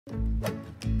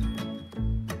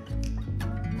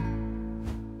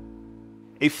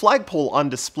A flagpole on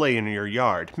display in your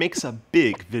yard makes a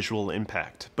big visual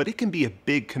impact, but it can be a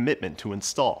big commitment to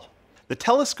install. The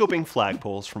telescoping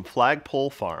flagpoles from Flagpole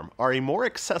Farm are a more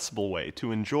accessible way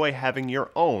to enjoy having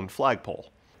your own flagpole.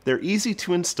 They're easy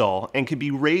to install and can be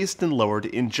raised and lowered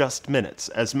in just minutes,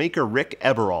 as maker Rick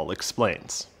Eberall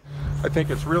explains. I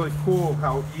think it's really cool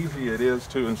how easy it is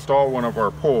to install one of our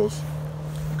poles,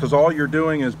 because all you're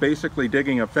doing is basically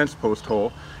digging a fence post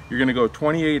hole. You're going to go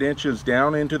 28 inches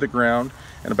down into the ground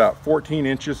and about 14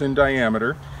 inches in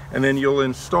diameter, and then you'll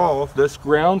install this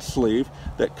ground sleeve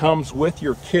that comes with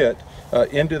your kit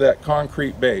into that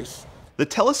concrete base. The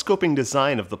telescoping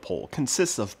design of the pole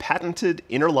consists of patented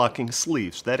interlocking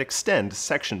sleeves that extend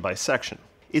section by section.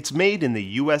 It's made in the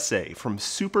USA from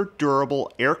super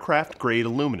durable aircraft-grade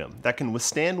aluminum that can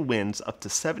withstand winds up to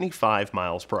 75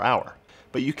 miles per hour.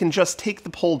 But you can just take the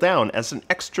pole down as an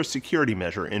extra security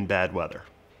measure in bad weather.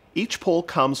 Each pole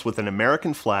comes with an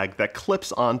American flag that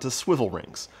clips onto swivel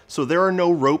rings, so there are no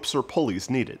ropes or pulleys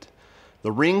needed.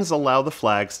 The rings allow the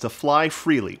flags to fly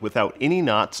freely without any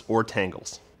knots or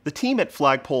tangles. The team at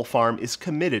Flagpole Farm is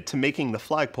committed to making the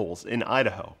flagpoles in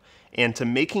Idaho and to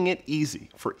making it easy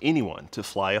for anyone to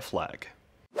fly a flag.